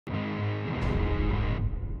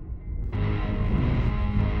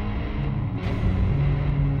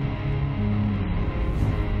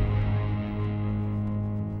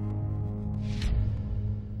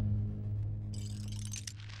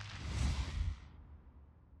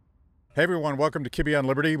Hey everyone, welcome to Kibbe on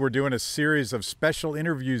Liberty. We're doing a series of special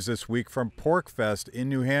interviews this week from PorcFest in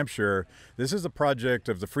New Hampshire. This is a project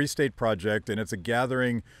of the Free State Project, and it's a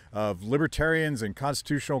gathering of libertarians and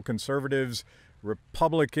constitutional conservatives,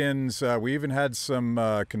 Republicans. We even had some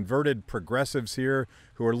converted progressives here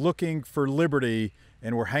who are looking for liberty,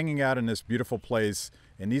 and we're hanging out in this beautiful place,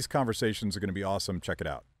 and these conversations are going to be awesome. Check it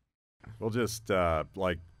out. We'll just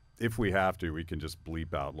if we have to, we can just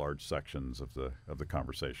bleep out large sections of the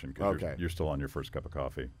conversation because you're still on your first cup of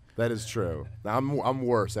coffee. That is true. I'm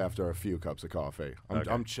worse after a few cups of coffee.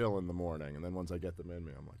 I'm chill in the morning, and then once I get them in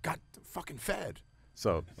me, I'm like, God, I'm fucking fed.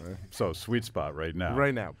 So sweet spot right now.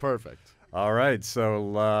 Right now, perfect. All right,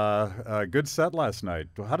 so good set last night.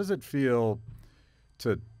 How does it feel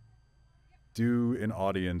to do an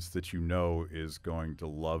audience that you know is going to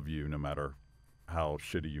love you no matter how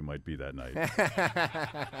shitty you might be that night?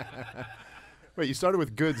 Wait, you started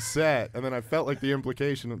with good set, and then I felt like the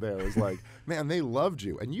implication there was like, man, they loved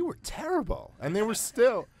you, and you were terrible, and they were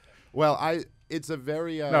still. Well, it's a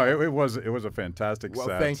very no, it was a fantastic set.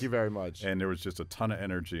 Well, thank you very much. And there was just a ton of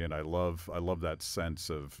energy, and I love that sense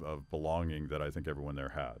of belonging that I think everyone there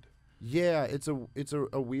had. Yeah, it's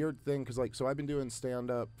a weird thing because so I've been doing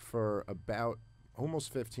stand up for about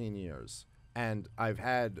almost 15 years, and I've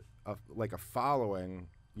had a following,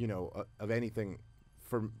 of anything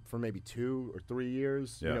for maybe 2 or 3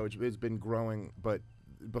 years. Yeah. It's been growing, but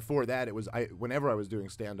before that, whenever I was doing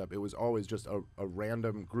stand-up, it was always just a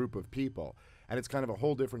random group of people, and it's kind of a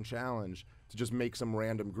whole different challenge to just make some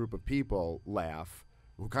random group of people laugh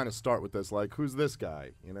who kind of start with this, like, who's this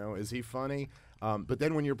guy? Is he funny? But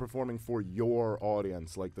then when you're performing for your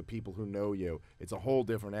audience, like the people who know you, it's a whole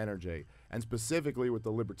different energy. And specifically with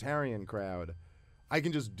the libertarian crowd, I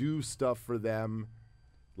can just do stuff for them.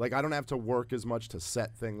 Like, I don't have to work as much to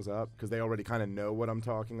set things up because they already kind of know what I'm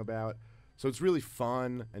talking about. So it's really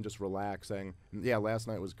fun and just relaxing. And yeah, last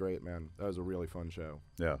night was great, man. That was a really fun show.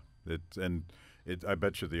 Yeah, I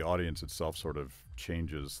bet you the audience itself sort of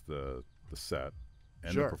changes the set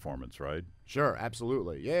and the performance, right? Sure,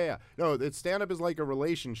 absolutely. Yeah. No, stand-up is like a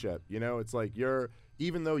relationship. It's like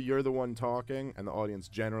even though you're the one talking and the audience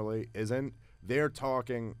generally isn't, they're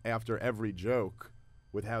talking after every joke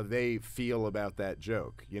with how they feel about that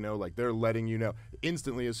joke. Like they're letting you know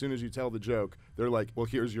instantly as soon as you tell the joke, they're like, well,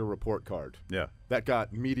 here's your report card. Yeah. That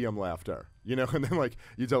got medium laughter, and then like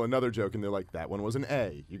you tell another joke and they're like, that one was an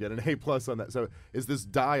A. You get an A+ on that. So it's this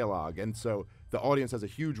dialogue. And so the audience has a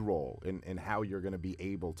huge role in how you're going to be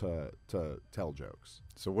able to tell jokes.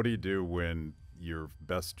 So what do you do when your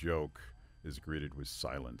best joke is greeted with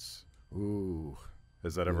silence? Ooh.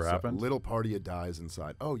 Has that ever happened? A little part of you dies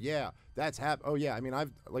inside. Oh yeah, that's happened. Oh yeah, I mean,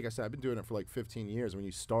 like I said, I've been doing it for like 15 years. When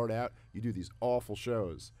you start out, you do these awful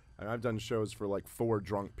shows, and I've done shows for like 4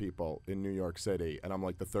 drunk people in New York City, and I'm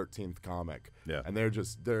like the 13th comic. Yeah, and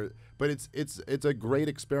but it's a great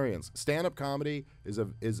experience. Stand-up comedy is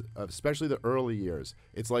especially the early years.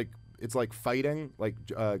 It's like fighting. Like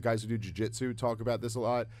guys who do jiu-jitsu talk about this a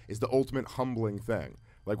lot. Is the ultimate humbling thing.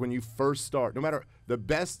 Like when you first start, no matter the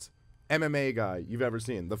best MMA guy you've ever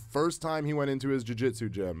seen, the first time he went into his jiu-jitsu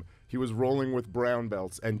gym, he was rolling with brown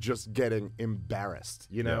belts and just getting embarrassed,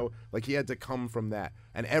 Yeah. Like he had to come from that.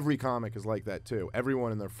 And every comic is like that too.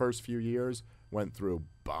 Everyone in their first few years went through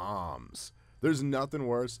bombs. There's nothing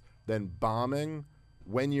worse than bombing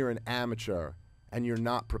when you're an amateur and you're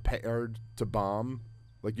not prepared to bomb.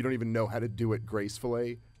 Like you don't even know how to do it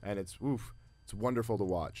gracefully, and it's wonderful to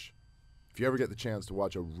watch. If you ever get the chance to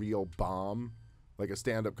watch a real bomb, like a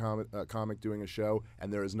stand-up comic doing a show,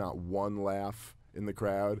 and there is not one laugh in the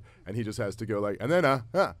crowd, and he just has to go like, and then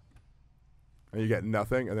and you get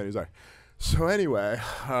nothing, and then he's like, so anyway,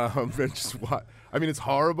 just what? I mean, it's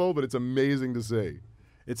horrible, but it's amazing to see.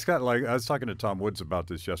 It's got like, I was talking to Tom Woods about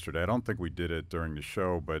this yesterday. I don't think we did it during the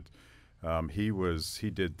show, but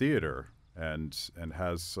he did theater and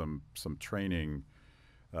has some training,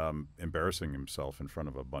 embarrassing himself in front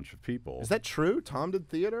of a bunch of people. Is that true? Tom did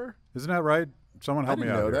theater? Isn't that right? Someone help me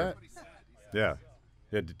out. I didn't here. know that.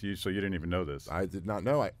 Yeah. So you didn't even know this? I did not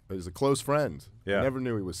know. I was a close friend. Yeah. I never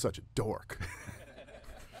knew he was such a dork.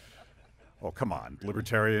 Oh, come on.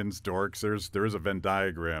 Libertarians, dorks. There is a Venn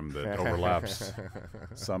diagram that overlaps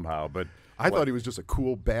somehow. But I thought he was just a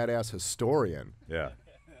cool, badass historian. Yeah.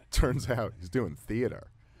 Turns out he's doing theater.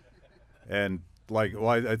 And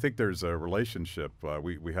I think there's a relationship.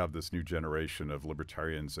 We have this new generation of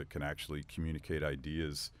libertarians that can actually communicate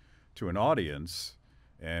ideas to an audience.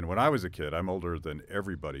 And when I was a kid, I'm older than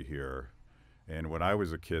everybody here. And when I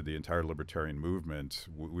was a kid, the entire libertarian movement,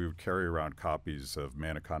 we would carry around copies of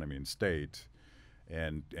Man, Economy, and State.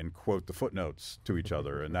 and quote the footnotes to each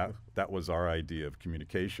other, and that was our idea of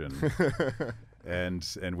communication.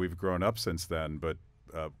 and we've grown up since then. But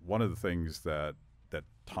one of the things that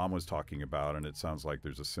Tom was talking about, and it sounds like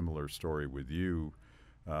there's a similar story with you,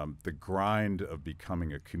 the grind of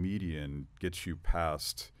becoming a comedian gets you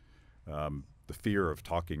past the fear of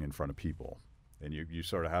talking in front of people, and you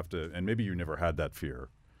sort of have to, and maybe you never had that fear.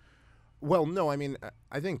 Well, no, I mean,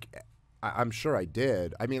 I think, I'm sure I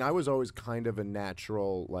did. I mean, I was always kind of a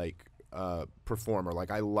natural, like, performer.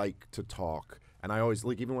 Like, I like to talk, and I always,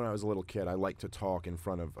 like, even when I was a little kid, I liked to talk in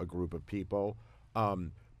front of a group of people.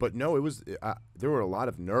 But no, it was, there were a lot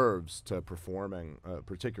of nerves to performing,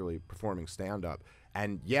 particularly performing stand-up.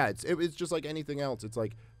 And yeah, it's just like anything else. It's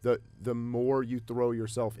like the more you throw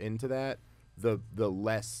yourself into that, the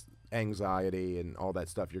less anxiety and all that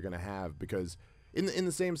stuff you're gonna have, because in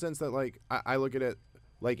the same sense that, like, I look at it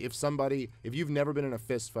like, if you've never been in a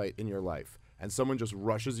fist fight in your life and someone just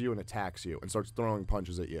rushes you and attacks you and starts throwing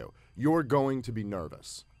punches at you, you're going to be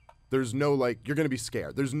nervous. There's no, like, you're going to be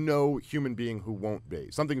scared. There's no human being who won't be.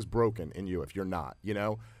 Something's broken in you if you're not, you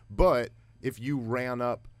know? But if you ran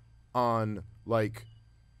up on, like,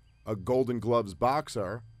 a Golden Gloves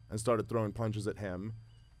boxer and started throwing punches at him,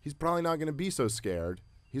 he's probably not going to be so scared.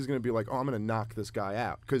 He's going to be like, oh, I'm going to knock this guy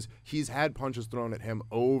out, because he's had punches thrown at him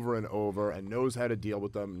over and over and knows how to deal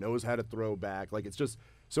with them, knows how to throw back. Like, it's just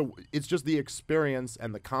the experience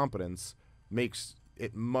and the competence makes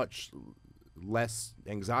it much less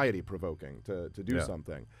anxiety provoking to do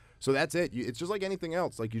something. So that's it. It's just like anything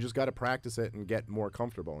else. Like, you just got to practice it and get more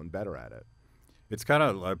comfortable and better at it. It's kind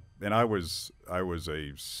of, and I was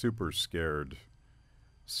a super scared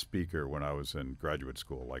speaker when I was in graduate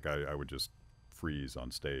school. Like, I would just freeze on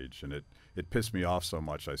stage, and it pissed me off so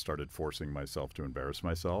much I started forcing myself to embarrass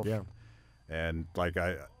myself. Yeah. And, like,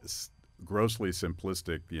 grossly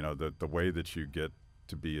simplistic, you know, the way that you get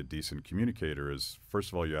to be a decent communicator is,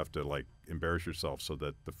 first of all, you have to, like, embarrass yourself so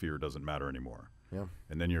that the fear doesn't matter anymore. Yeah.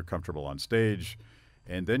 And then you're comfortable on stage,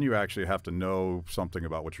 and then you actually have to know something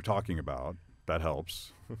about what you're talking about. That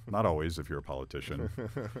helps. Not always if you're a politician.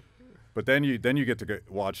 But then you get to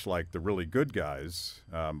watch, like, the really good guys.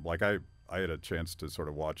 Like, I had a chance to sort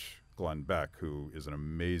of watch Glenn Beck, who is an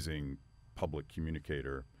amazing public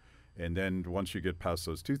communicator. And then once you get past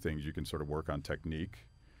those two things, you can sort of work on technique.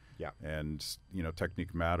 Yeah. And, you know,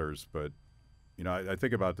 technique matters. But, you know, I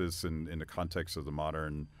think about this in the context of the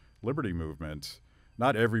modern liberty movement.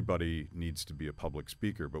 Not everybody needs to be a public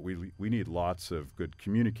speaker, but we need lots of good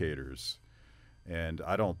communicators. And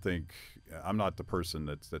I don't think, I'm not the person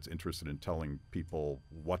that's interested in telling people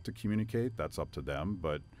what to communicate. That's up to them.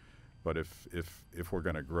 But if we're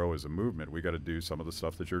going to grow as a movement, we got to do some of the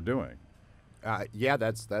stuff that you're doing. Yeah,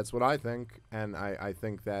 that's what I think. And I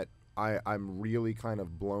think that I'm really kind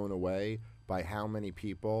of blown away by how many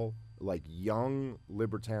people, like young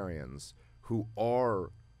libertarians, who are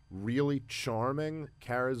really charming,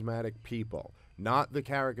 charismatic people, not the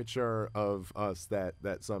caricature of us that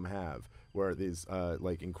some have, where these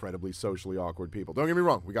like incredibly socially awkward people. Don't get me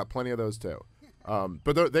wrong, we got plenty of those too.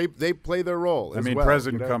 But they play their role. I mean, well,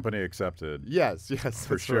 present company accepted. Yes,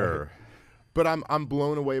 for sure. Right. But I'm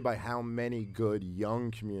blown away by how many good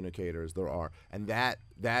young communicators there are, and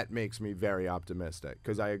that makes me very optimistic,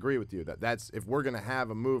 because I agree with you that's if we're going to have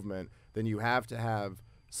a movement, then you have to have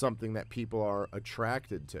something that people are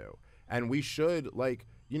attracted to, and we should, like,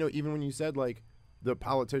 you know, even when you said, like, the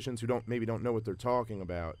politicians who maybe don't know what they're talking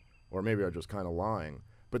about, or maybe are just kind of lying,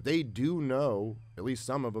 but they do know, at least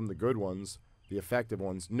some of them, the good ones, the effective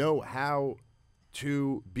ones, know how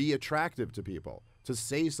to be attractive to people, to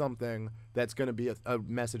say something that's going to be a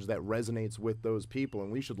message that resonates with those people,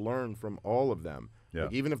 and we should learn from all of them. Yeah.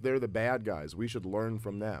 Like, even if they're the bad guys, we should learn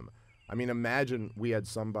from them. I mean, imagine we had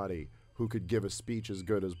somebody who could give a speech as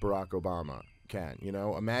good as Barack Obama can, you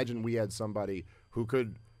know? Imagine we had somebody who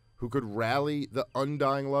could rally the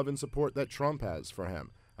undying love and support that Trump has for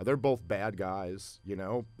him. They're both bad guys, you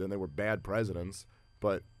know? Then they were bad presidents,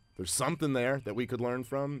 but there's something there that we could learn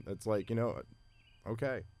from. It's like, you know,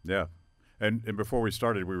 okay. Yeah. And before we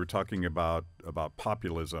started, we were talking about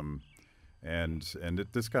populism, and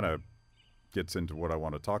this kind of gets into what I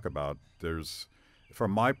want to talk about.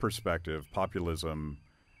 From my perspective, populism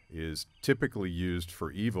is typically used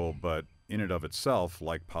for evil, but in and of itself,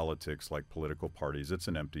 like politics, like political parties, it's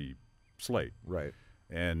an empty slate. Right.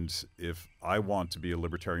 And if I want to be a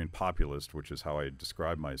libertarian populist, which is how I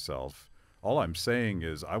describe myself, all I'm saying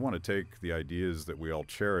is I want to take the ideas that we all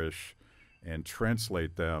cherish and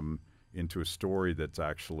translate them into a story that's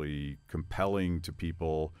actually compelling to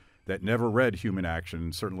people that never read Human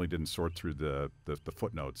Action, certainly didn't sort through the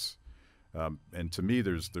footnotes. And to me,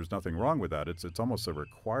 there's nothing wrong with that. It's almost a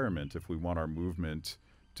requirement if we want our movement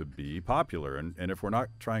to be popular. And if we're not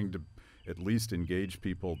trying to at least engage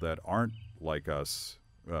people that aren't like us,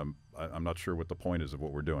 I'm not sure what the point is of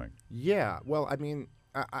what we're doing. Yeah, well, I mean,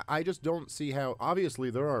 I just don't see how. Obviously,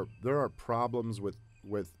 there are problems with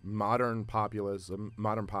modern populism,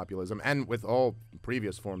 and with all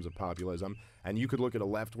previous forms of populism. And you could look at a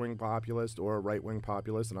left-wing populist or a right-wing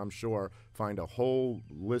populist, and I'm sure find a whole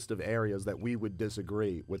list of areas that we would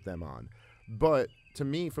disagree with them on. But to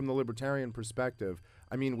me, from the libertarian perspective,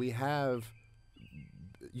 I mean, we have,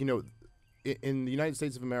 you know, in the United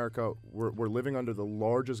States of America, we're living under the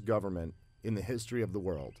largest government in the history of the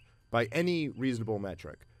world by any reasonable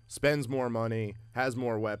metric. Spends more money, has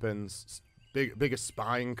more weapons, biggest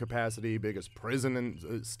spying capacity, biggest prison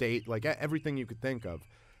and state, like everything you could think of.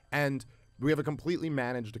 And we have a completely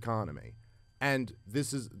managed economy. And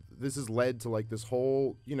this has led to like this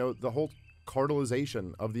whole, you know, the whole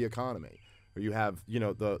cartelization of the economy, where you have, you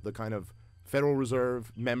know, the kind of Federal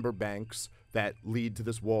Reserve member banks that lead to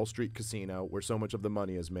this Wall Street casino where so much of the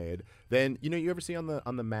money is made. Then, you know, you ever see on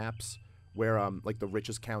the maps where like the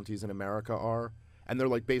richest counties in America are, and they're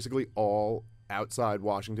like basically all outside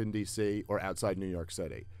Washington, D.C. or outside New York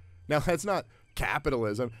City. Now, that's not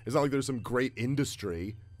capitalism. It's not like there's some great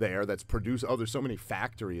industry there that's produced, oh, there's so many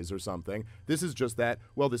factories or something. This is just that,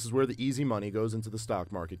 well, this is where the easy money goes into the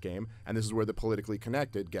stock market game, and this is where the politically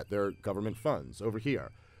connected get their government funds over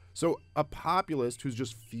here. So a populist who's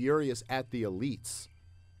just furious at the elites,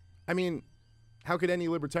 I mean, how could any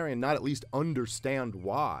libertarian not at least understand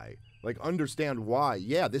why? Like, understand why,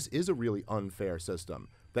 yeah, this is a really unfair system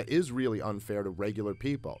that is really unfair to regular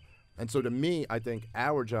people. And so to me, I think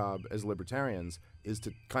our job as libertarians is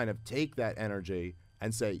to kind of take that energy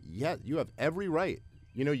and say, yeah, you have every right.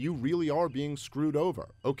 You know, you really are being screwed over.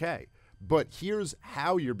 Okay. But here's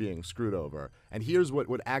how you're being screwed over. And here's what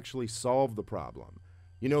would actually solve the problem.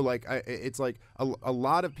 You know, like, it's like a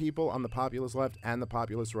lot of people on the populist left and the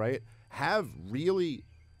populist right have really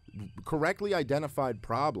correctly identified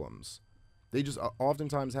problems. They just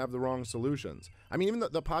oftentimes have the wrong solutions. I mean, even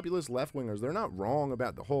the populist left-wingers, they're not wrong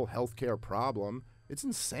about the whole healthcare problem. It's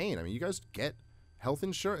insane. I mean, you guys get health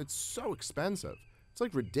insurance. It's so expensive. It's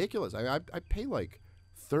like ridiculous. I pay like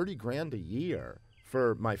 30 grand a year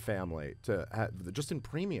for my family to have, just in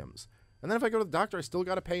premiums. And then if I go to the doctor, I still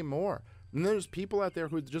got to pay more. And there's people out there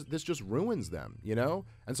who this just ruins them, you know?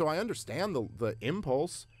 And so I understand the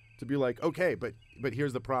impulse to be like, okay, but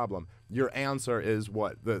here's the problem. Your answer is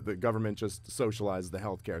what? The government just socialized the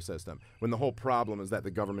healthcare system, when the whole problem is that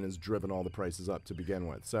the government has driven all the prices up to begin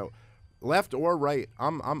with. So left or right,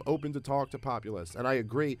 I'm open to talk to populists. And I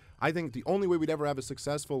agree. I think the only way we'd ever have a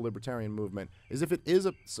successful libertarian movement is if it is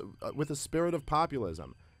with a spirit of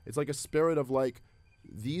populism. It's like a spirit of like,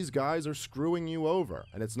 these guys are screwing you over,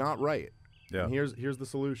 and it's not right. Yeah. And here's the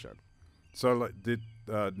solution. So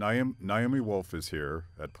Naomi Wolf is here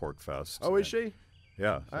at PorcFest. Oh, is she?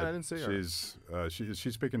 Yeah. I didn't see her.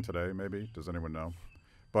 She's speaking today, maybe. Does anyone know?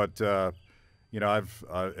 But, you know,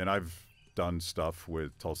 I've done stuff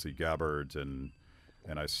with Tulsi Gabbard, and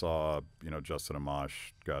I saw, you know, Justin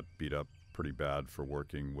Amash got beat up pretty bad for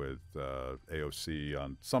working with AOC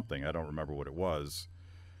on something. I don't remember what it was.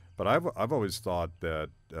 But I've always thought that,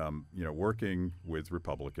 you know, working with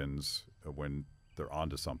Republicans when they're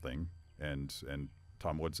onto something, and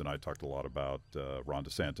Tom Woods and I talked a lot about Ron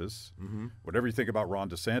DeSantis. Mm-hmm. Whatever you think about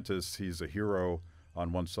Ron DeSantis, he's a hero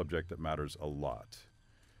on one subject that matters a lot.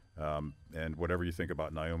 And whatever you think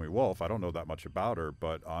about Naomi Wolf, I don't know that much about her,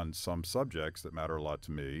 but on some subjects that matter a lot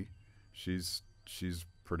to me, she's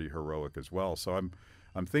pretty heroic as well. So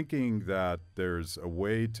I'm thinking that there's a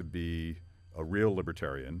way to be a real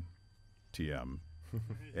libertarian, TM,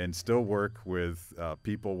 and still work with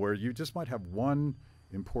people where you just might have one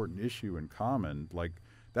important issue in common. Like,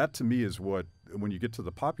 that to me is what, when you get to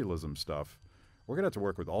the populism stuff, we're going to have to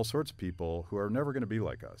work with all sorts of people who are never going to be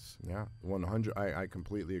like us. Yeah, 100. I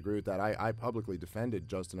completely agree with that. I publicly defended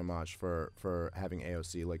Justin Amash for having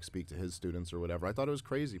AOC like speak to his students or whatever. I thought it was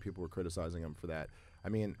crazy people were criticizing him for that. I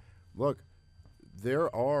mean, look,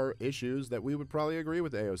 there are issues that we would probably agree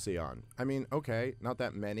with AOC on. I mean, okay, not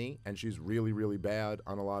that many, and she's really, really bad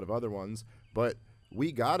on a lot of other ones, but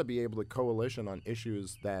we got to be able to coalition on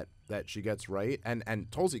issues that she gets right. And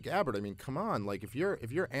Tulsi Gabbard, I mean, come on, like if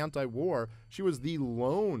you're anti-war, she was the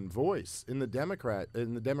lone voice in the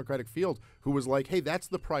Democratic field who was like, hey, that's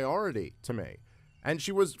the priority to me. And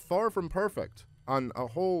she was far from perfect on a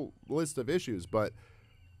whole list of issues, but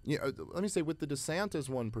you know, let me say with the DeSantis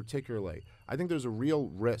one particularly, I think there's a real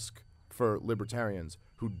risk for libertarians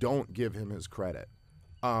who don't give him his credit.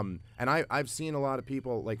 And I've seen a lot of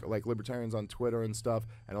people like libertarians on Twitter and stuff,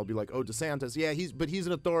 and I'll be like, oh, DeSantis, yeah, he's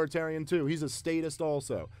an authoritarian too. He's a statist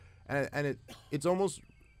also, and it's almost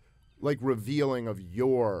like revealing of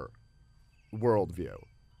your worldview.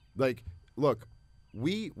 Like, look,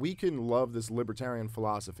 we can love this libertarian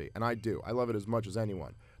philosophy, and I do. I love it as much as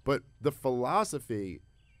anyone. But the philosophy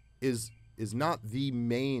is not the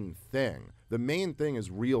main thing. The main thing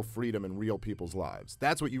is real freedom in real people's lives.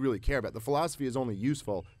 That's what you really care about. The philosophy is only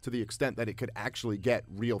useful to the extent that it could actually get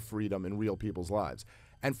real freedom in real people's lives.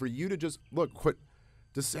 And for you to just look, what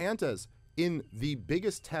DeSantis, in the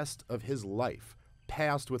biggest test of his life,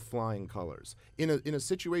 passed with flying colors in a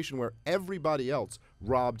situation where everybody else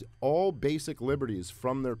robbed all basic liberties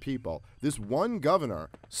from their people. This one governor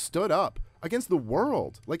stood up against the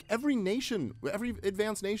world. Like every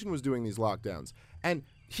advanced nation was doing these lockdowns, and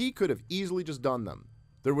he could have easily just done them.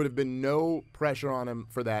 There would have been no pressure on him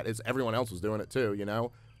for that, as everyone else was doing it too, you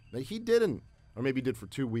know? He didn't, or maybe he did for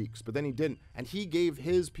 2 weeks, but then he didn't, and he gave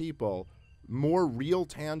his people more real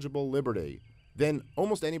tangible liberty than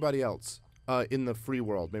almost anybody else in the free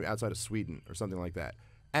world, maybe outside of Sweden or something like that.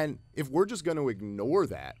 And if we're just going to ignore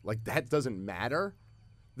that, like that doesn't matter,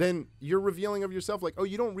 then you're revealing of yourself like, oh,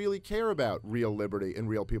 you don't really care about real liberty in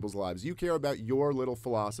real people's lives. You care about your little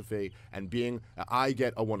philosophy and being, I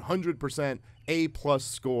get a 100% A+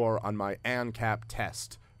 score on my ANCAP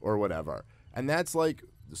test or whatever. And that's like,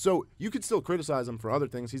 so you could still criticize him for other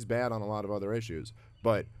things. He's bad on a lot of other issues,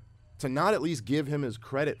 but to not at least give him his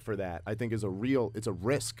credit for that, I think is it's a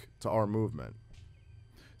risk to our movement.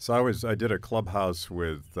 So I did a clubhouse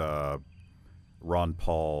with Ron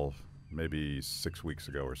Paul maybe 6 weeks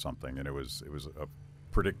ago or something, and it was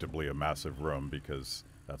predictably a massive room because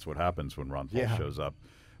that's what happens when Ron Paul shows up.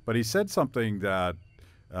 But he said something that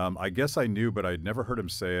I guess I knew, but I'd never heard him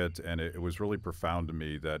say it, and it was really profound to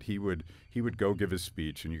me that he would go give his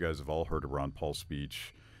speech, and you guys have all heard a Ron Paul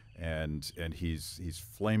speech. And he's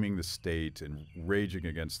flaming the state and raging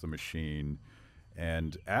against the machine.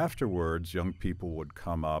 And afterwards, young people would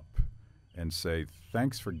come up and say,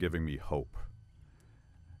 thanks for giving me hope.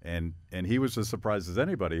 And he was as surprised as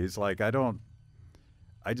anybody. He's like,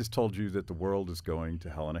 I just told you that the world is going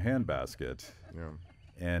to hell in a handbasket. Yeah.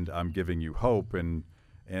 And I'm giving you hope. And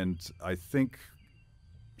I think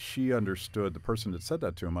she understood, the person that said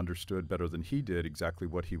that to him understood better than he did exactly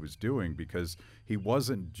what he was doing, because he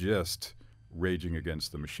wasn't just raging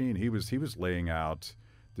against the machine. He was laying out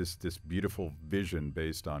this beautiful vision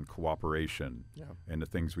based on cooperation and the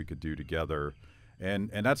things we could do together. And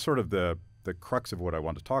that's sort of the crux of what I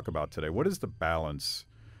want to talk about today. What is the balance?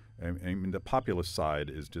 I mean, the populist side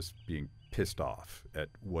is just being pissed off at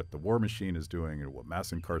what the war machine is doing and what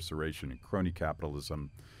mass incarceration and crony capitalism,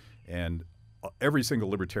 and every single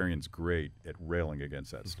libertarian's great at railing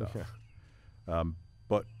against that stuff.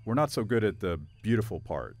 But we're not so good at the beautiful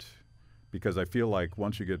part, because I feel like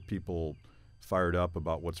once you get people fired up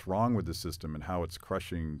about what's wrong with the system and how it's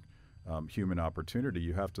crushing human opportunity,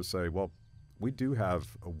 you have to say, well, we do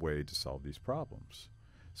have a way to solve these problems.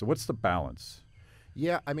 So what's the balance?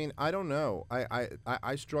 Yeah, I mean, I don't know.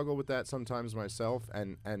 I struggle with that sometimes myself,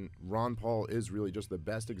 and Ron Paul is really just the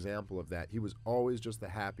best example of that. He was always just the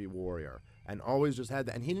happy warrior, and always just had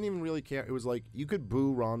that, and he didn't even really care. It was like you could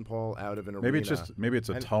boo Ron Paul out of an arena. Maybe it's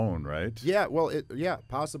a tone, right? Yeah, well,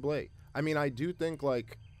 possibly. I mean, I do think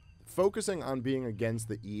like focusing on being against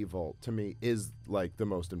the evil to me is like the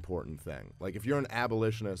most important thing. Like if you're an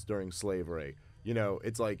abolitionist during slavery, you know,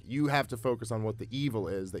 it's like you have to focus on what the evil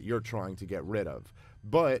is that you're trying to get rid of.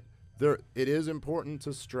 But it is important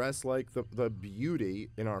to stress like the beauty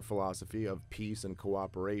in our philosophy of peace and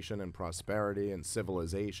cooperation and prosperity and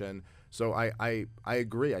civilization. So I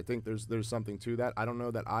agree. I think there's something to that. I don't know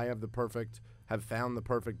that I have found the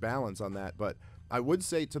perfect balance on that, but I would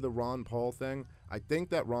say to the Ron Paul thing, I think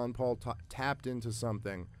that Ron Paul tapped into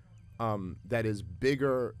something that is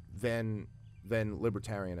bigger than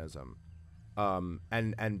libertarianism.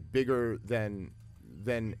 And bigger than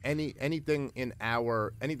anything in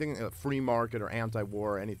free market or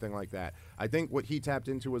anti-war or anything like that. I think what he tapped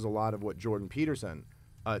into was a lot of what Jordan Peterson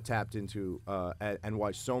tapped into, and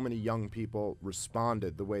why so many young people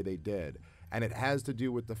responded the way they did. And it has to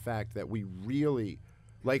do with the fact that we really,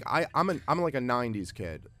 like, I'm like a 90s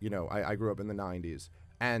kid. You know, I grew up in the 90s,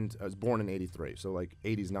 and I was born in 83, so like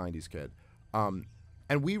 80s, 90s kid. And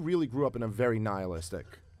we really grew up in a very nihilistic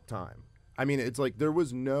time. I mean, it's like there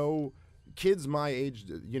was no kids my age,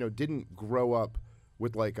 you know, didn't grow up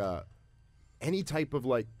with like any type of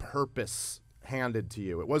like purpose handed to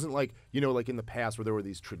you. It wasn't like, you know, like in the past where there were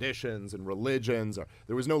these traditions and religions, or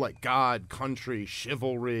there was no like God, country,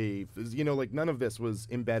 chivalry, you know, like none of this was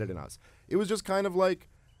embedded in us. it was just kind of like,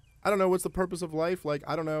 I don't know, what's the purpose of life? Like,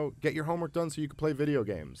 I don't know, get your homework done so you can play video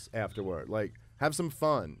games afterward. Like, have some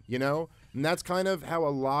fun, you know? And that's kind of how a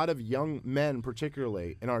lot of young men,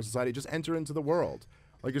 particularly in our society, just enter into the world.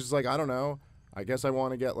 Like, it's just like, I don't know, I guess I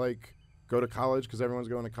want to get, like, go to college because everyone's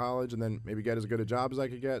going to college, and then maybe get as good a job as I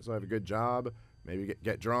could get, so I have a good job. Maybe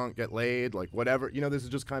get drunk, get laid, like, whatever. You know, this is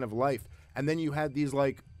just kind of life. And then you had these,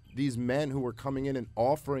 like, these men who were coming in and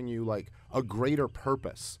offering you, like, a greater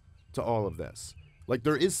purpose to all of this. Like,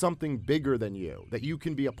 there is something bigger than you that you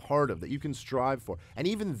can be a part of, that you can strive for. And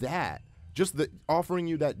even that, just offering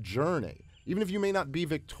you that journey, even if you may not be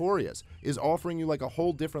victorious, is offering you, like, a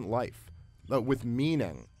whole different life with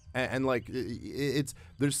meaning. And like,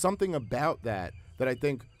 there's something about that I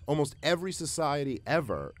think almost every society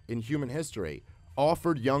ever in human history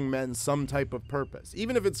offered young men some type of purpose,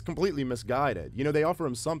 even if it's completely misguided. You know, they offer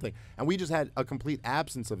them something, and we just had a complete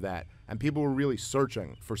absence of that, and people were really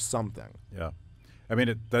searching for something. Yeah. I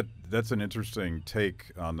mean, that's an interesting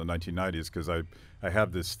take on the 1990s, because I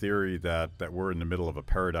have this theory that we're in the middle of a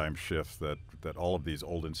paradigm shift, that all of these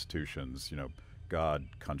old institutions, you know, God,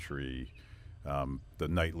 country, the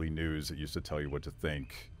nightly news that used to tell you what to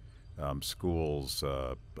think, schools,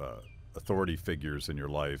 authority figures in your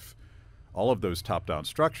life, all of those top-down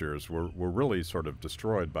structures were really sort of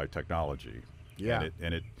destroyed by technology. Yeah.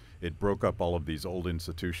 And it broke up all of these old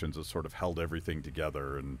institutions that sort of held everything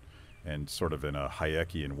together, and sort of in a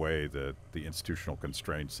Hayekian way, the institutional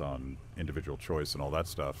constraints on individual choice and all that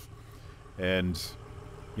stuff. And,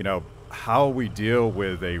 you know, how we deal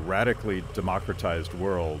with a radically democratized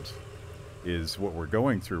world is what we're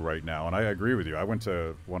going through right now. And I agree with you. I went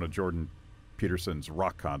to one of Jordan Peterson's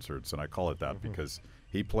rock concerts, and I call it that because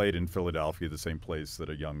he played in Philadelphia, the same place that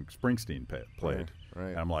a young Springsteen played. Right.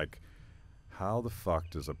 And I'm like, how the fuck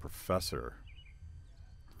does a professor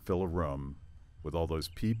fill a room with all those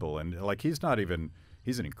people? And like, he's an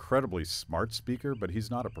incredibly smart speaker, but he's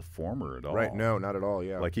not a performer at all. Right, no, not at all,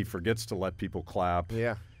 yeah. Like, he forgets to let people clap.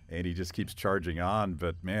 Yeah. And he just keeps charging on.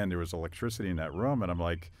 But man, there was electricity in that room, and I'm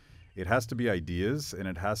like, it has to be ideas, and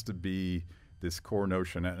it has to be this core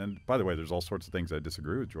notion. And by the way, there's all sorts of things I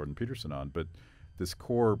disagree with Jordan Peterson on, but this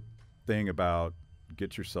core thing about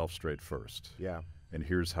get yourself straight first. Yeah. And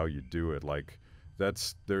here's how you do it. Like,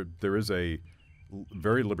 there is a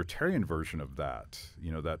very libertarian version of that.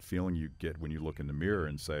 You know, that feeling you get when you look in the mirror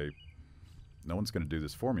and say, no one's going to do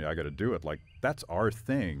this for me. I got to do it. Like, that's our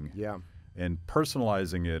thing. Yeah. And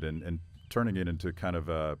personalizing it and turning it into kind of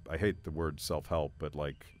a, I hate the word self-help, but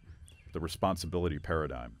like the responsibility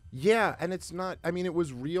paradigm. Yeah, and it's not, I mean, it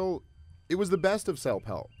was real. It was the best of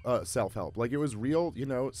self-help. Like, it was real, you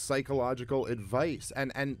know, psychological advice.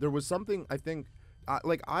 And there was something, I think,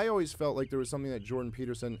 like, I always felt like there was something that Jordan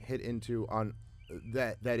Peterson hit into on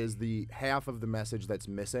that is the half of the message that's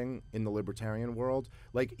missing in the libertarian world.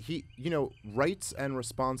 Like, he, you know, rights and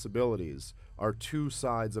responsibilities are two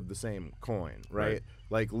sides of the same coin, right?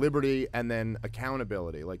 Like, liberty and then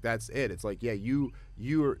accountability. Like, that's it. It's like, yeah,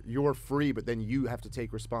 you're free, but then you have to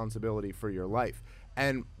take responsibility for your life.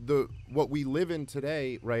 And what we live in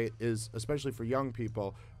today, right, is, especially for young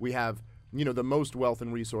people, we have, you know, the most wealth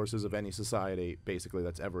and resources of any society, basically,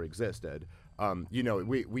 that's ever existed. You know,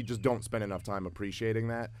 we just don't spend enough time appreciating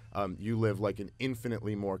that. You live like an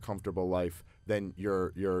infinitely more comfortable life than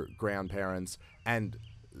your grandparents, and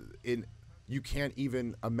you can't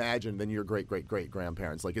even imagine than your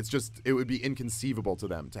great-great-great-grandparents. Like, it would be inconceivable to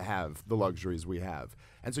them to have the luxuries we have.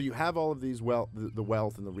 And so you have all of these the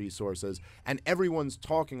wealth and the resources, and everyone's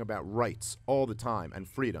talking about rights all the time and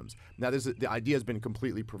freedoms. Now, the idea has been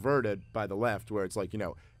completely perverted by the left, where it's like, you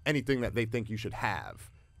know, anything that they think you should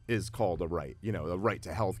have is called a right. You know, a right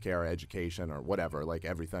to health care, education, or whatever, like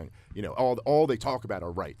everything. You know, all they talk about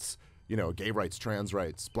are rights. You know, gay rights, trans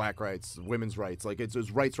rights, black rights, women's rights. Like, it's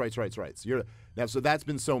just rights. Now, so that's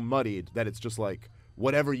been so muddied that it's just like,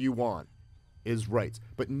 whatever you want is rights.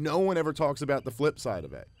 But no one ever talks about the flip side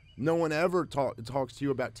of it. No one ever talks to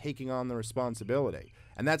you about taking on the responsibility.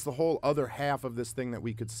 And that's the whole other half of this thing that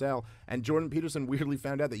we could sell. And Jordan Peterson weirdly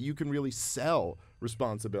found out that you can really sell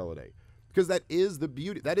responsibility. Because that is the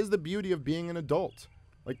beauty. That is the beauty of being an adult.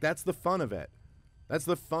 Like, that's the fun of it. That's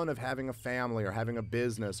the fun of having a family or having a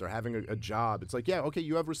business or having a job. It's like, yeah, okay,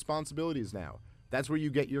 you have responsibilities now. That's where you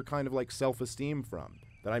get your kind of like self-esteem from,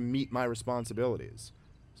 that I meet my responsibilities.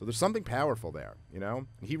 So there's something powerful there, you know?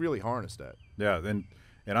 And he really harnessed it. Yeah, and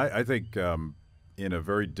I think in a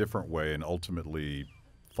very different way and ultimately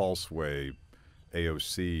false way,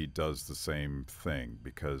 AOC does the same thing,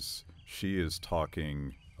 because she is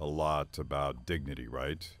talking a lot about dignity,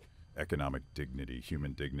 right? Economic dignity,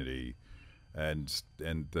 human dignity. And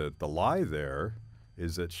the lie there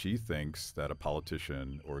is that she thinks that a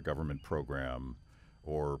politician or a government program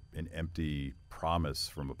or an empty promise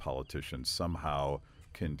from a politician somehow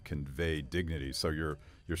can convey dignity. So you're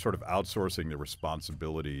sort of outsourcing the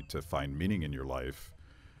responsibility to find meaning in your life,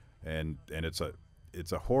 and it's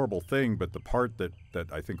a horrible thing. But the part that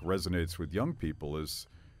I think resonates with young people is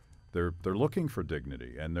they're looking for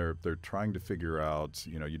dignity, and they're trying to figure out.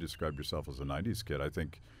 You know, you described yourself as a '90s kid. I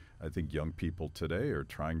think young people today are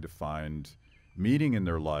trying to find meaning in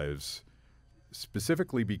their lives,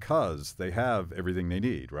 specifically because they have everything they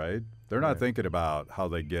need. Right? They're not thinking about how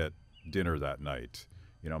they get dinner that night.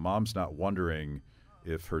 You know, mom's not wondering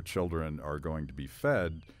if her children are going to be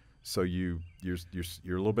fed. So you're a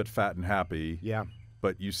little bit fat and happy. Yeah.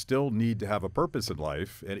 But you still need to have a purpose in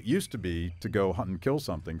life. And it used to be to go hunt and kill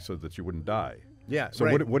something so that you wouldn't die. Yeah. So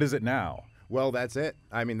right. what is it now? Well, that's it.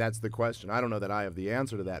 I mean, that's the question. I don't know that I have the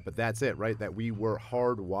answer to that, but that's it, right? That we were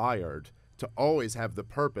hardwired to always have the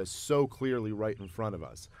purpose so clearly right in front of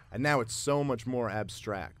us. And now it's so much more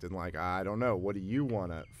abstract and like, I don't know, what do you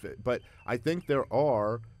want to fit? But I think there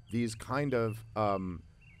are these kind of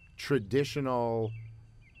traditional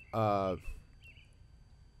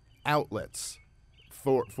outlets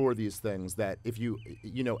for these things that if you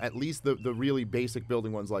know, at least the really basic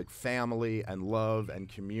building ones like family and love and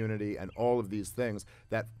community and all of these things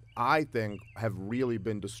that I think have really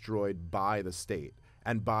been destroyed by the state.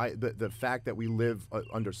 And by the fact that we live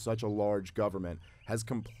under such a large government has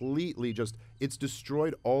completely it's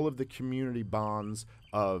destroyed all of the community bonds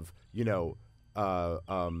of, you know,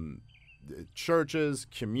 churches,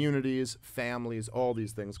 communities, families, all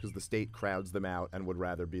these things, because the state crowds them out and would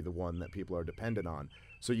rather be the one that people are dependent on.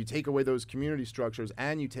 So you take away those community structures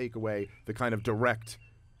and you take away the kind of direct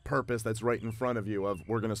purpose that's right in front of you of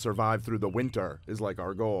we're going to survive through the winter is like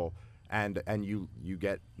our goal, and you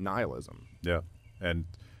get nihilism. Yeah. And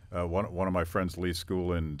one of my friends, Lee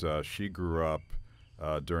Schooland, she grew up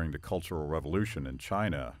during the Cultural Revolution in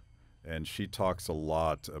China, and she talks a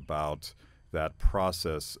lot about that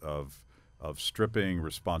process of stripping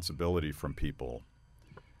responsibility from people,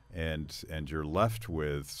 and you're left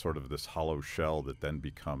with sort of this hollow shell that then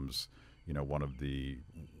becomes, you know, one of the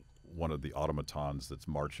automatons that's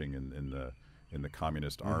marching in the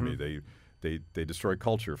communist army. They destroy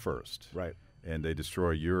culture first, right? And they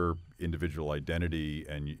destroy your individual identity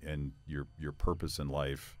and your purpose in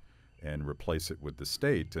life, and replace it with the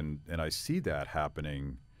state. And I see that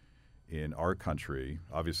happening in our country.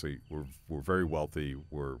 Obviously, we're very wealthy.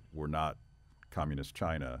 We're not communist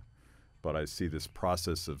China, but I see this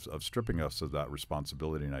process of stripping us of that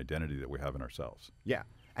responsibility and identity that we have in ourselves. Yeah,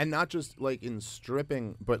 and not just like in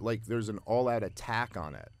stripping, but like there's an all-out attack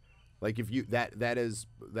on it. Like if you that is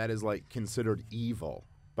like considered evil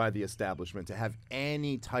by the establishment to have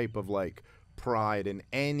any type of like pride in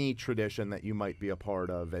any tradition that you might be a part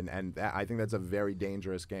of, and I think that's a very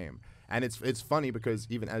dangerous game. And it's funny because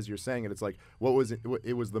even as you're saying it, it's like what was it?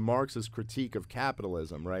 It was the Marxist critique of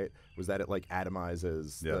capitalism, right? Was that it like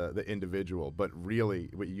atomizes the individual, but really,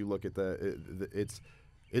 when you look at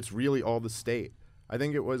it's really all the state. I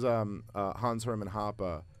think it was Hans Hermann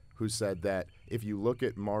Hoppe who said that if you look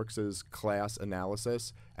at Marx's class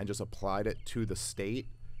analysis and just applied it to the state,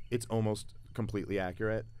 it's almost completely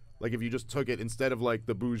accurate. Like if you just took it, instead of like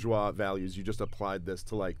the bourgeois values, you just applied this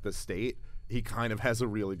to like the state, he kind of has a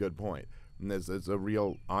really good point. And there's a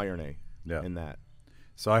real irony in that.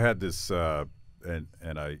 So I had this, and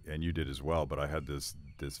you did as well, but I had this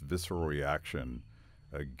visceral reaction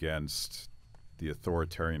against the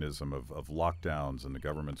authoritarianism of lockdowns and the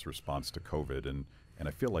government's response to COVID. And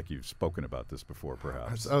I feel like you've spoken about this before,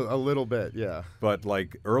 perhaps. A little bit, yeah. But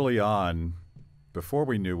like early on, before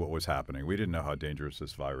we knew what was happening, we didn't know how dangerous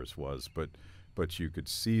this virus was, but you could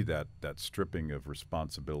see that stripping of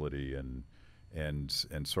responsibility and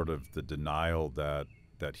sort of the denial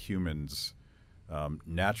that humans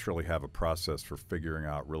naturally have a process for figuring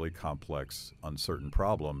out really complex, uncertain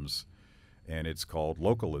problems, and it's called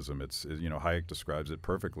localism. It's, you know, Hayek describes it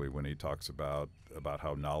perfectly when he talks about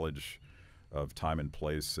how knowledge of time and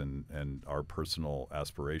place and our personal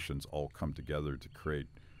aspirations all come together to create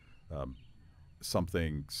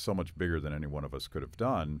something so much bigger than any one of us could have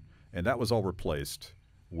done. And that was all replaced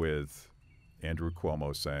with Andrew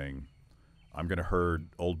Cuomo saying, I'm going to herd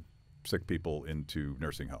old sick people into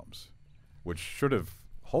nursing homes, which should have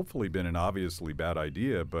hopefully been an obviously bad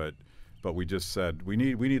idea, but we just said we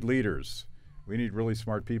need leaders. We need really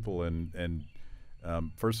smart people, and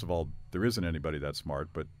first of all, there isn't anybody that smart,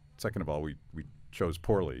 but second of all, we chose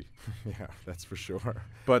poorly. Yeah, that's for sure.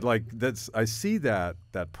 But like I see that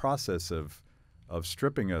process of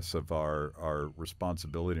stripping us of our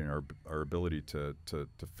responsibility and our ability to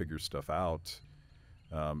figure stuff out.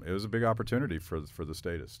 it was a big opportunity for the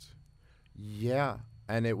statists. Yeah,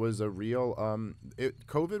 and it was a real.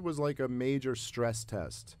 COVID was like a major stress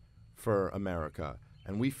test for America,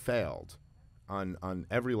 and we failed on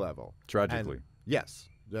every level. Tragically. And yes.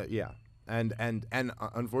 Yeah. And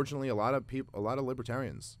unfortunately, a lot of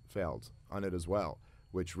libertarians failed on it as well,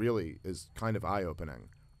 which really is kind of eye-opening.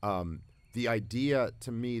 The idea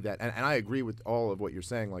to me that, and I agree with all of what you're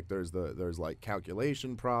saying, like there's like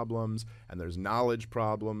calculation problems and there's knowledge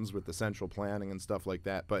problems with the central planning and stuff like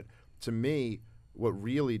that. But to me, what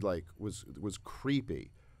really like was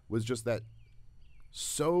creepy was just that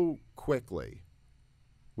so quickly,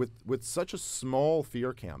 with such a small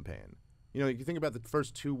fear campaign. You know, you think about the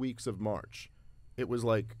first 2 weeks of March. It was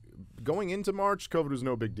like going into March, COVID was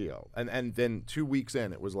no big deal. And then 2 weeks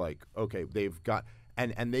in, it was like, okay, they've got,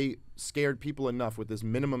 and they scared people enough with this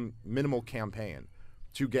minimal campaign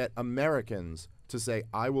to get Americans to say,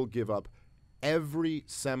 I will give up every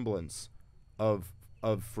semblance of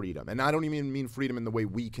freedom. And I don't even mean freedom in the way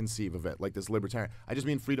we conceive of it, like this libertarian. I just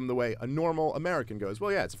mean freedom the way a normal American goes,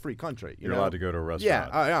 well, yeah, it's a free country. You're allowed to go to a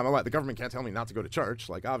restaurant. Yeah, I'm allowed. The government can't tell me not to go to church,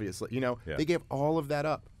 like, obviously. You know, Yeah. They gave all of that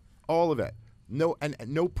up. All of it. No, and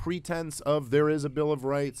no pretense of there is a Bill of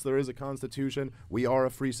Rights, there is a Constitution, we are a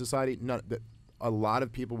free society. A lot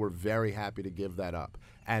of people were very happy to give that up.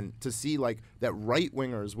 And to see, like, that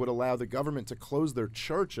right-wingers would allow the government to close their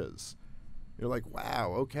churches, you're like,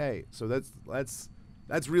 wow, okay, so that's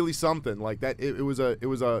really something. Like that, it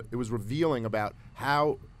was revealing about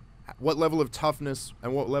what level of toughness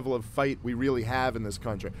and what level of fight we really have in this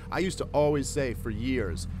country. I used to always say for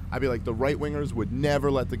years, I'd be like, the right-wingers would never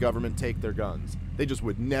let the government take their guns. They just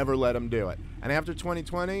would never let them do it. And after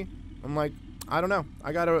 2020, I'm like, I don't know.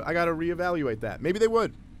 I gotta reevaluate that. Maybe they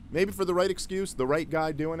would. Maybe for the right excuse, the right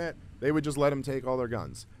guy doing it, they would just let them take all their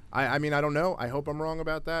guns. I mean, I don't know. I hope I'm wrong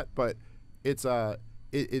about that, but it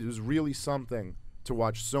was really something to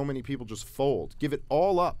watch so many people just fold, give it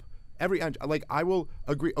all up. I will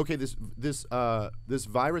agree. Okay, this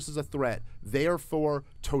virus is a threat. Therefore,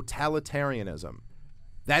 totalitarianism.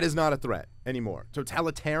 That is not a threat anymore.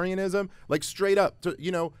 Totalitarianism, like straight up.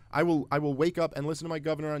 I will wake up and listen to my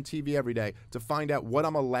governor on TV every day to find out what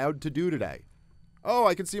I'm allowed to do today. Oh,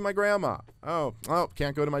 I can see my grandma. Oh,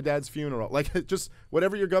 can't go to my dad's funeral. Like, just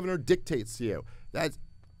whatever your governor dictates to you. That's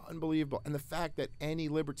unbelievable. And the fact that any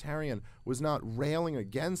libertarian was not railing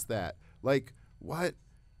against that, like, what?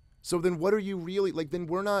 So then what are you really, like, then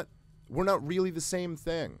we're not really the same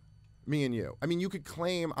thing, me and you. I mean, you could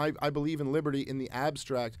claim I believe in liberty in the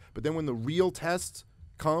abstract, but then when the real test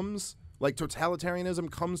comes, like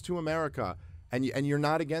totalitarianism comes to America, and you're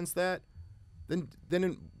not against that,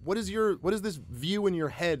 then what is this view in your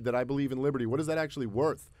head that I believe in liberty? What is that actually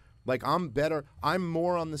worth? Like, I'm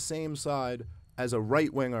more on the same side as a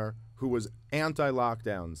right-winger who was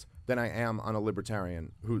anti-lockdowns than I am on a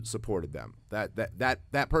libertarian who supported them.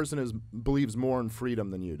 That person believes more in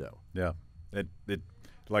freedom than you do. Yeah, it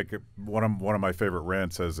like one of my favorite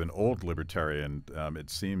rants as an old libertarian. It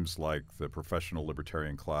seems like the professional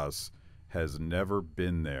libertarian class has never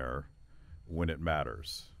been there when it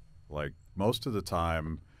matters. Like, most of the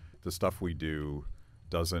time, the stuff we do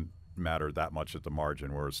doesn't matter that much at the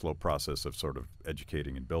margin. We're a slow process of sort of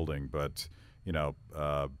educating and building, but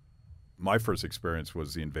my first experience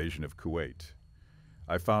was the invasion of Kuwait.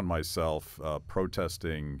 I found myself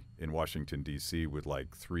protesting in Washington, D.C. with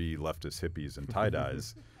like 3 leftist hippies and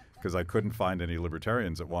tie-dyes because I couldn't find any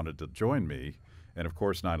libertarians that wanted to join me. And of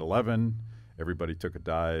course, 9/11, everybody took a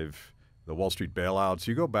dive. The Wall Street bailouts.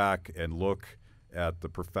 You go back and look at the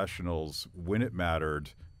professionals when it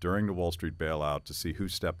mattered during the Wall Street bailout to see who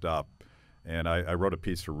stepped up. And I wrote a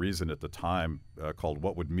piece for Reason at the time called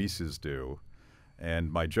 "What Would Mises Do?"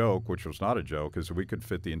 And my joke, which was not a joke, is we could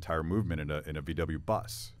fit the entire movement in a VW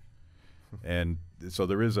bus. And so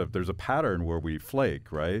there's a pattern where we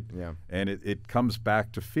flake, right? Yeah. And it comes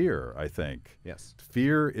back to fear, I think. Yes.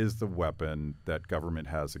 Fear is the weapon that government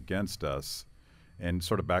has against us. And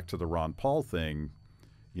sort of back to the Ron Paul thing,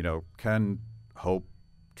 can hope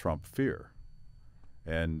trump fear?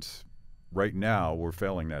 And right now we're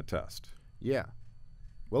failing that test. Yeah.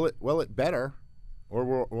 Well, it better, or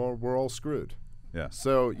we're all screwed. Yeah.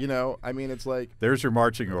 So, I mean, it's like, there's your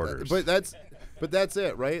marching orders. But that's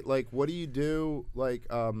it, right? Like, what do you do? Like,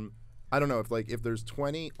 I don't know, if there's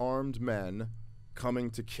 20 armed men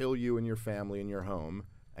coming to kill you and your family in your home,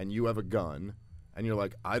 and you have a gun, and you're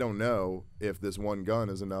like, I don't know if this one gun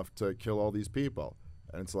is enough to kill all these people.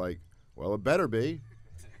 And it's like, well, it better be,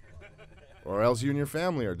 or else you and your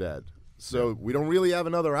family are dead. So we don't really have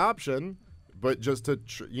another option, but just to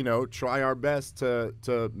try our best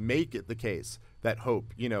to make it the case that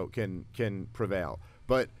hope can prevail.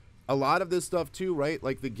 But a lot of this stuff too, right?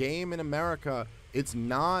 Like the game in America, it's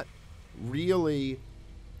not really,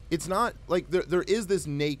 it's not like there is this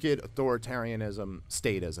naked authoritarianism,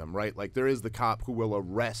 statism, right? Like there is the cop who will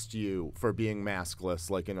arrest you for being maskless,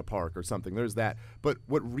 like in a park or something. There's that. But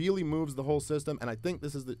what really moves the whole system, and I think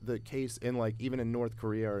this is the case in like even in North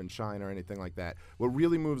Korea or in China or anything like that, what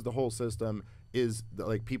really moves the whole system is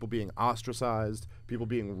like people being ostracized, people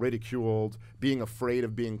being ridiculed, being afraid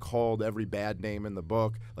of being called every bad name in the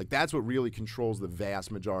book. Like that's what really controls the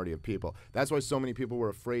vast majority of people. That's why so many people were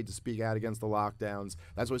afraid to speak out against the lockdowns.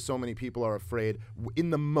 That's why so many people are afraid in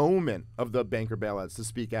the moment of the banker bailouts to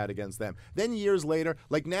speak out against them. Then years later,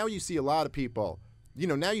 like now you see a lot of people, you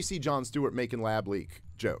know, now you see Jon Stewart making lab leak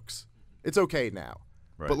jokes. It's okay now.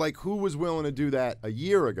 Right. But like who was willing to do that a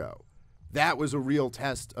year ago? That was a real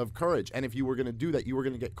test of courage. And if you were going to do that, you were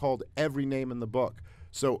going to get called every name in the book.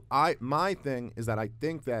 So my thing is that I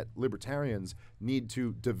think that libertarians need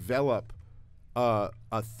to develop a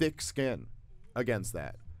thick skin against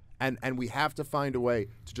that. And we have to find a way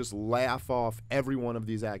to just laugh off every one of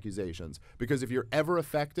these accusations. Because if you're ever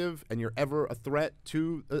effective and you're ever a threat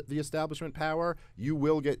to the establishment power, you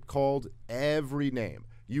will get called every name.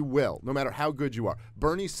 You will, no matter how good you are.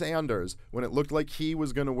 Bernie Sanders, when it looked like he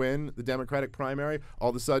was going to win the Democratic primary,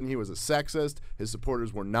 all of a sudden he was a sexist. His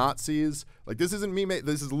supporters were Nazis. Like, this isn't me.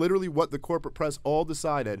 This is literally what the corporate press all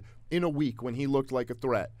decided in a week when he looked like a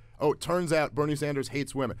threat. Oh, it turns out Bernie Sanders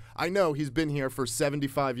hates women. I know he's been here for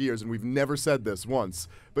 75 years, and we've never said this once.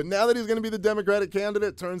 But now that he's going to be the Democratic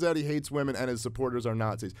candidate, turns out he hates women and his supporters are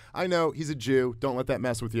Nazis. I know he's a Jew. Don't let that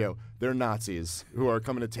mess with you. They're Nazis who are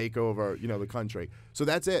coming to take over, you know, the country. So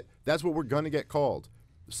that's it. That's what we're going to get called.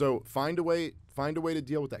 So find a way to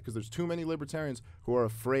deal with that, because there's too many libertarians who are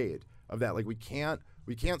afraid of that. Like we can't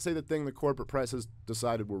say the thing the corporate press has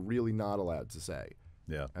decided we're really not allowed to say.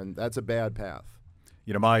 Yeah. And that's a bad path.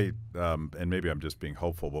 You know, and maybe I'm just being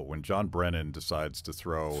hopeful, but when John Brennan decides to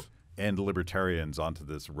throw end libertarians onto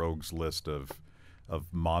this rogues list of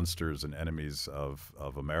monsters and enemies of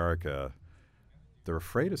America, they're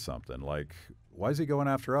afraid of something. Like, why is he going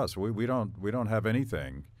after us? We don't have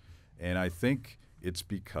anything. And I think it's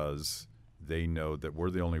because they know that we're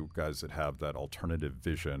the only guys that have that alternative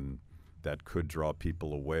vision that could draw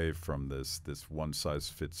people away from this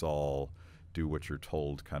one-size-fits-all, do what you're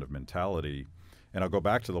told kind of mentality. And I'll go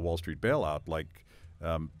back to the Wall Street bailout. Like,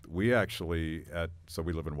 we actually, so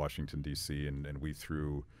we live in Washington, D.C., and we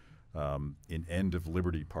threw an end of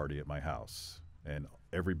liberty party at my house. And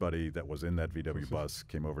everybody that was in that VW bus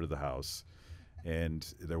came over to the house. And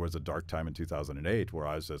there was a dark time in 2008 where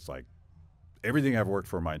I was just like, everything I've worked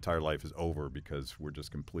for my entire life is over because we're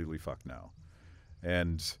just completely fucked now.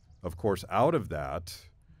 And, of course, out of that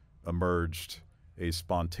emerged a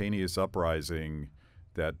spontaneous uprising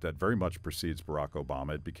that very much precedes Barack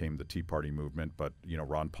Obama. It became the Tea Party movement, but you know,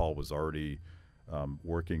 Ron Paul was already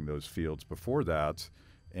working those fields before that.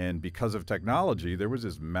 And because of technology, there was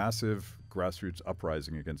this massive grassroots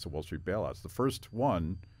uprising against the Wall Street bailouts. The first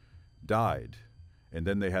one died, and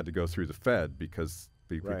then they had to go through the Fed because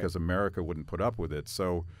America wouldn't put up with it.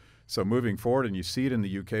 So moving forward, and you see it in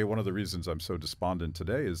the UK. One of the reasons I'm so despondent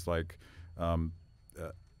today is like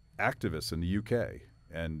activists in the UK.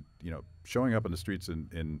 And you know, showing up in the streets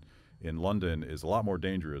in London is a lot more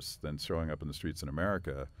dangerous than showing up in the streets in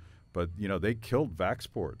America. But you know, they killed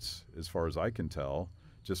Vaxports, as far as I can tell,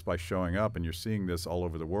 just by showing up. And you're seeing this all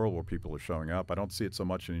over the world where people are showing up. I don't see it so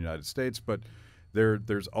much in the United States, but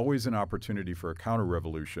there's always an opportunity for a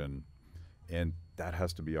counter-revolution, and that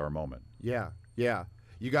has to be our moment. Yeah, yeah.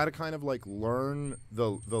 You got to kind of like learn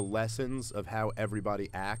the lessons of how everybody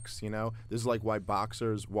acts, you know? This is like why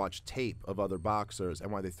boxers watch tape of other boxers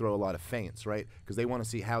and why they throw a lot of feints, right? Because they want to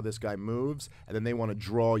see how this guy moves, and then they want to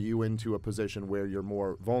draw you into a position where you're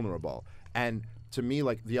more vulnerable. And to me,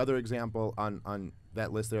 like the other example on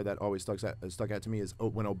that list there that always stuck out to me is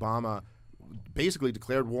when Obama basically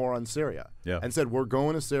declared war on Syria and said, we're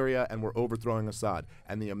going to Syria and we're overthrowing Assad.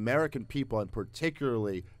 And the American people, and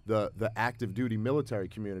particularly the active duty military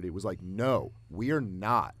community, was like, no, we're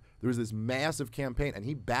not. There was this massive campaign, and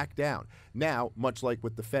he backed down. Now, much like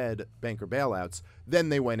with the Fed banker bailouts, then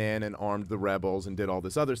they went in and armed the rebels and did all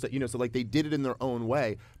this other stuff. You know, so like they did it in their own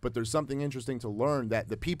way, but there's something interesting to learn that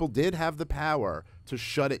the people did have the power to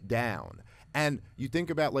shut it down. And you think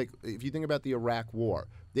about, like, if you think about the Iraq War,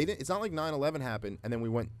 it's not like 9/11 happened and then we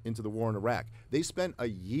went into the war in Iraq. They spent a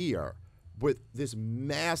year with this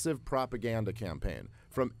massive propaganda campaign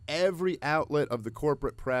from every outlet of the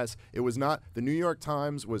corporate press. It was not, the New York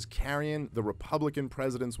Times was carrying the Republican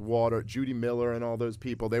president's water, Judy Miller and all those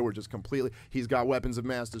people. They were just completely, he's got weapons of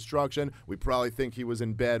mass destruction. We probably think he was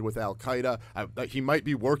in bed with Al-Qaeda. He might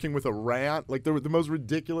be working with Iran. Like the most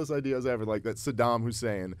ridiculous ideas ever, like that Saddam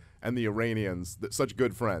Hussein and the Iranians, such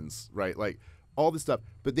good friends, right? Like all this stuff.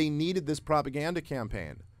 But they needed this propaganda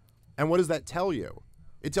campaign. And what does that tell you?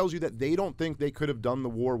 It tells you that they don't think they could have done the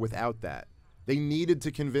war without that. They needed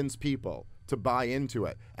to convince people to buy into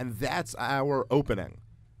it. And that's our opening.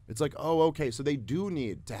 It's like, oh, okay, so they do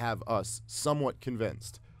need to have us somewhat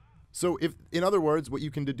convinced. So if, in other words, what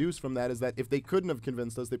you can deduce from that is that if they couldn't have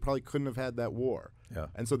convinced us, they probably couldn't have had that war. Yeah.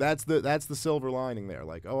 And so that's the silver lining there.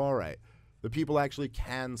 Like, oh, all right, the people actually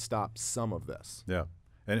can stop some of this. Yeah.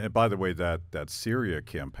 And by the way, that Syria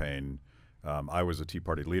campaign, I was a Tea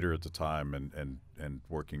Party leader at the time and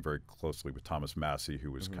working very closely with Thomas Massey,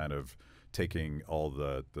 who was kind of taking all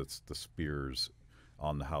the spears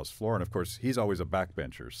on the House floor. And of course, he's always a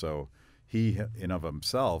backbencher. So he, in of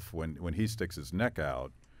himself, when he sticks his neck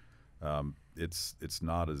out, it's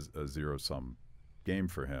not a zero-sum game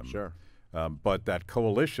for him. Sure. But that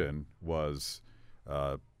coalition was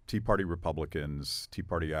Tea Party Republicans, Tea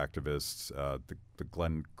Party activists, the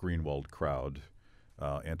Glenn Greenwald crowd,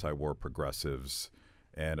 anti-war progressives,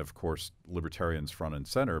 and of course libertarians front and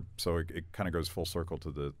center. So it kind of goes full circle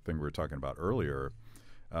to the thing we were talking about earlier.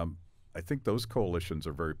 I think those coalitions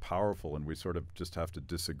are very powerful, and we sort of just have to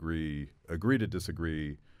agree to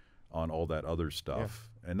disagree on all that other stuff,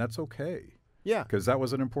 and that's okay. Yeah, because that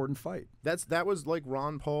was an important fight. That was like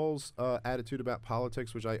Ron Paul's attitude about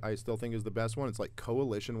politics, which I still think is the best one. It's like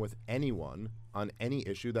coalition with anyone on any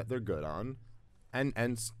issue that they're good on,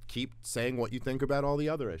 and keep saying what you think about all the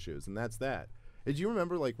other issues, and that's that. Did you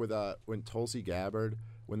remember like with when Tulsi Gabbard,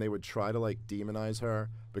 when they would try to like demonize her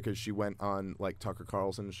because she went on like Tucker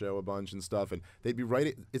Carlson's show a bunch and stuff, and they'd be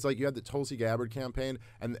writing, it's like you had the Tulsi Gabbard campaign,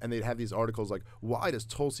 and they'd have these articles like, why does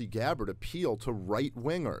Tulsi Gabbard appeal to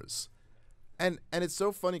right-wingers? And it's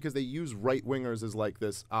so funny because they use right-wingers as like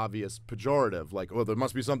this obvious pejorative, like, oh, there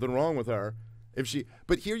must be something wrong with her.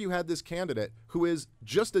 But here you had this candidate who is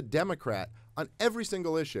just a Democrat on every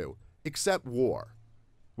single issue except war,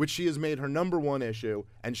 which she has made her number one issue,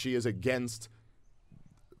 and she is against,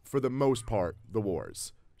 for the most part, the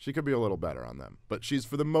wars. She could be a little better on them, but she's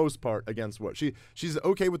for the most part against war. She's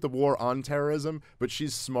okay with the war on terrorism, but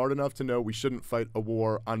she's smart enough to know we shouldn't fight a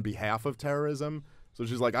war on behalf of terrorism. So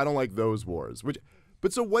she's like, I don't like those wars.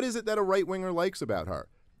 But so what is it that a right-winger likes about her?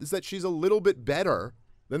 Is that she's a little bit better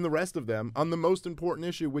than the rest of them on the most important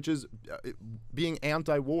issue, which is being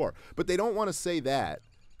anti-war. But they don't want to say that.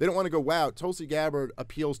 They don't want to go, wow, Tulsi Gabbard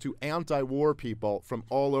appeals to anti-war people from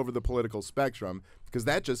all over the political spectrum, because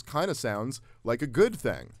that just kind of sounds like a good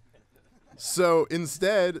thing. So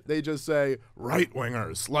instead, they just say,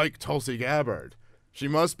 right-wingers like Tulsi Gabbard. She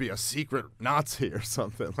must be a secret Nazi or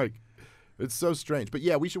something. Like, it's so strange. But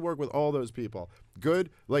yeah, we should work with all those people. Good.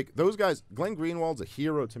 Like those guys, Glenn Greenwald's a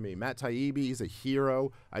hero to me. Matt Taibbi, he's a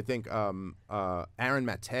hero. I think Aaron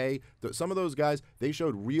Maté, some of those guys, they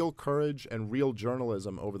showed real courage and real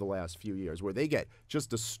journalism over the last few years, where they get just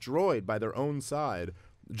destroyed by their own side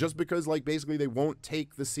just because, like, basically they won't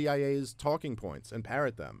take the CIA's talking points and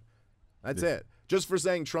parrot them. That's it. Just for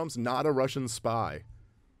saying Trump's not a Russian spy.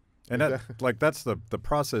 And that's the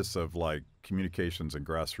process of like communications and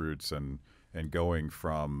grassroots and going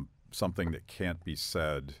from something that can't be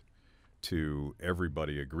said to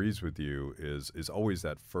everybody agrees with you is always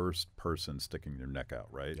that first person sticking their neck out,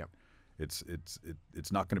 right? Yep.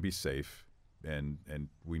 It's not going to be safe, and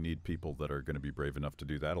we need people that are going to be brave enough to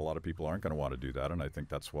do that. A lot of people aren't going to want to do that, and I think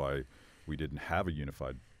that's why we didn't have a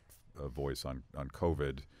unified voice on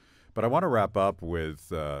COVID. But I want to wrap up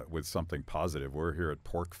with something positive. We're here at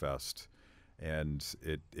PorcFest, and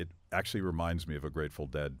it actually reminds me of a Grateful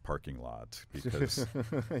Dead parking lot because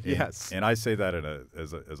yes, and I say that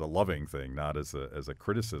as a loving thing, not as a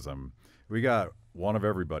criticism. We got one of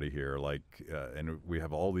everybody here, and we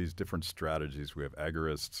have all these different strategies. We have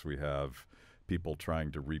agorists, we have people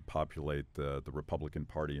trying to repopulate the Republican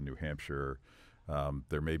Party in New Hampshire.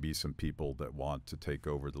 There may be some people that want to take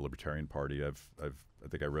over the Libertarian Party. I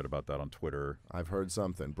think I read about that on Twitter. I've heard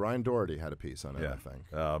something. Brian Doherty had a piece on it, yeah. I think.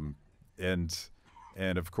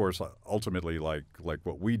 And of course, ultimately, like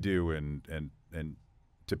what we do, and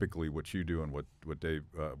typically what you do, and what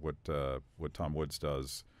Tom Woods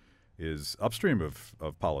does, is upstream of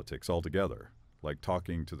politics altogether, like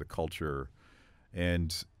talking to the culture,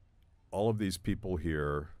 and all of these people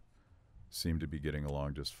here seem to be getting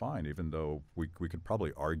along just fine, even though we could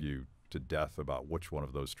probably argue to death about which one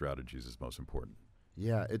of those strategies is most important.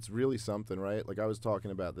 Yeah, it's really something, right? Like I was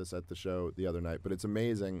talking about this at the show the other night, but it's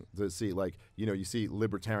amazing to see, like, you know, you see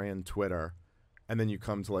libertarian Twitter, and then you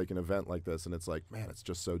come to like an event like this, and it's like, man, it's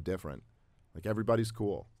just so different. Like everybody's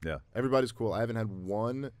cool. Yeah. Everybody's cool. I haven't had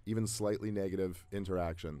one even slightly negative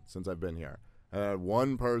interaction since I've been here. I had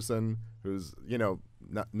one person who's, you know,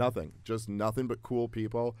 nothing, just nothing but cool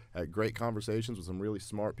people, had great conversations with some really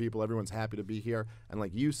smart people. Everyone's happy to be here. And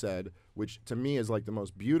like you said, which to me is like the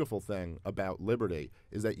most beautiful thing about liberty,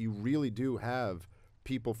 is that you really do have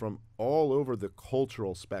people from all over the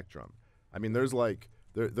cultural spectrum. I mean, there's like,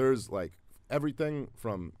 there's like everything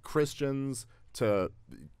from Christians to,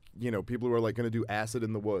 you know, people who are like going to do acid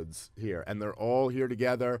in the woods here, and they're all here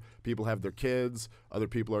together. People have their kids. Other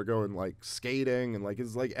people are going like skating, and like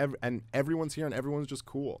it's like and everyone's here, and everyone's just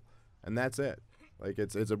cool, and that's it. Like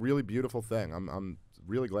it's a really beautiful thing. I'm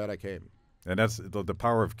really glad I came. And that's the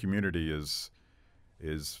power of community is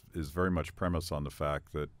very much premised on the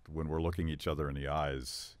fact that when we're looking each other in the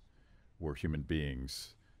eyes, we're human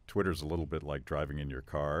beings. Twitter's a little bit like driving in your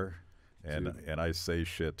car. And I say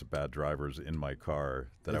shit to bad drivers in my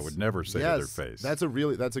car that I would never say to their face. That's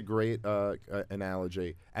a great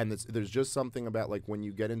analogy. And there's just something about like when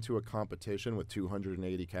you get into a competition with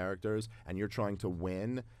 280 characters and you're trying to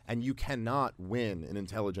win, and you cannot win an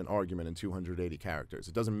intelligent argument in 280 characters.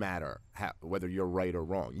 It doesn't matter whether you're right or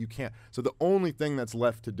wrong. You can't. So the only thing that's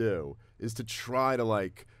left to do is to try to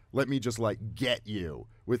like, let me just like get you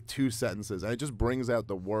with 2 sentences. And it just brings out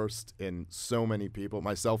the worst in so many people,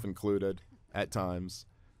 myself included at times.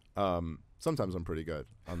 Sometimes I'm pretty good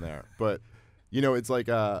on there, but you know, it's like,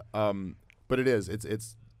 but it is,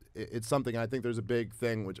 it's something. I think there's a big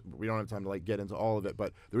thing, which we don't have time to like get into all of it,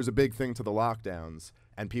 but there was a big thing to the lockdowns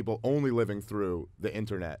and people only living through the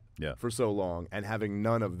internet for so long and having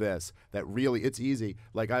none of this, that really it's easy.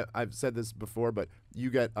 Like I've said this before, but you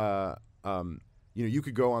get, you know, you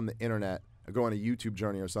could go on the internet, or go on a YouTube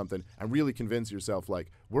journey or something, and really convince yourself,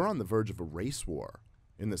 like, we're on the verge of a race war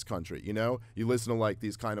in this country, you know? You listen to, like,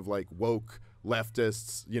 these kind of, like, woke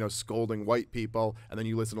leftists, you know, scolding white people, and then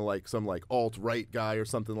you listen to, like, some, like, alt-right guy or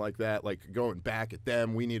something like that, like, going back at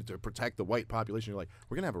them, we need to protect the white population. You're like,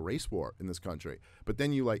 we're going to have a race war in this country. But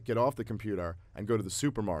then you, like, get off the computer and go to the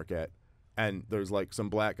supermarket, and there's, like, some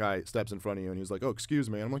black guy steps in front of you, and he's like, oh, excuse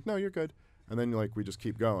me. And I'm like, no, you're good. And then like we just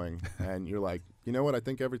keep going, and you're like, you know what? I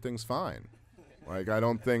think everything's fine. Like I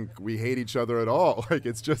don't think we hate each other at all. Like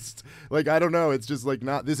it's just like I don't know. It's just like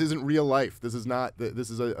not. This isn't real life. This is not. This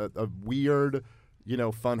is a weird, you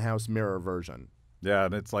know, funhouse mirror version. Yeah,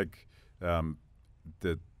 and it's like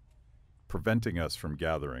the preventing us from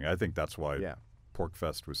gathering. I think that's why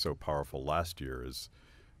PorcFest was so powerful last year. Is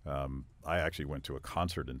I actually went to a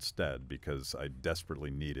concert instead because I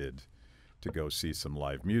desperately needed to go see some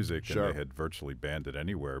live music, and they had virtually banned it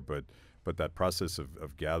anywhere. But that process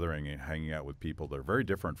of gathering and hanging out with people that are very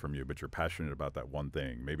different from you, but you're passionate about that one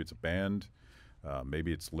thing. Maybe it's a band,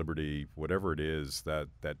 maybe it's liberty, whatever it is, that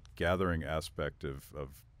gathering aspect of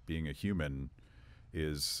being a human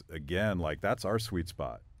is, again, like that's our sweet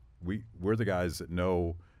spot. We're the guys that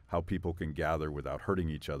know how people can gather without hurting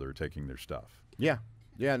each other or taking their stuff. Yeah.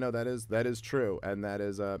 Yeah, no, that is true, and that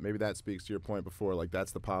is maybe that speaks to your point before. Like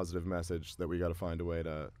that's the positive message that we got to find a way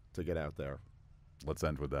to get out there. Let's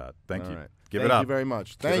end with that. Thank you. Right. Give it up. Thank you very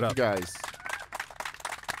much. Thank you guys.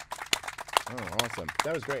 Oh, awesome.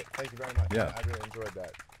 That was great. Thank you very much. Yeah, I really enjoyed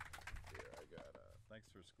that. Here, I got. Thanks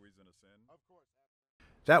for squeezing us in. Of course.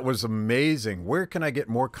 That was amazing. Where can I get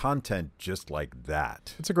more content just like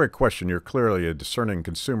that? It's a great question. You're clearly a discerning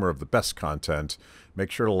consumer of the best content.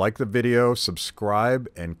 Make sure to like the video, subscribe,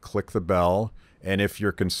 and click the bell. And if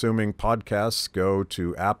you're consuming podcasts, go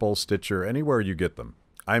to Apple, Stitcher, anywhere you get them.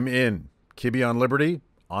 I'm in. Kibbe on Liberty,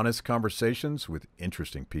 honest conversations with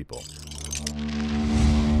interesting people.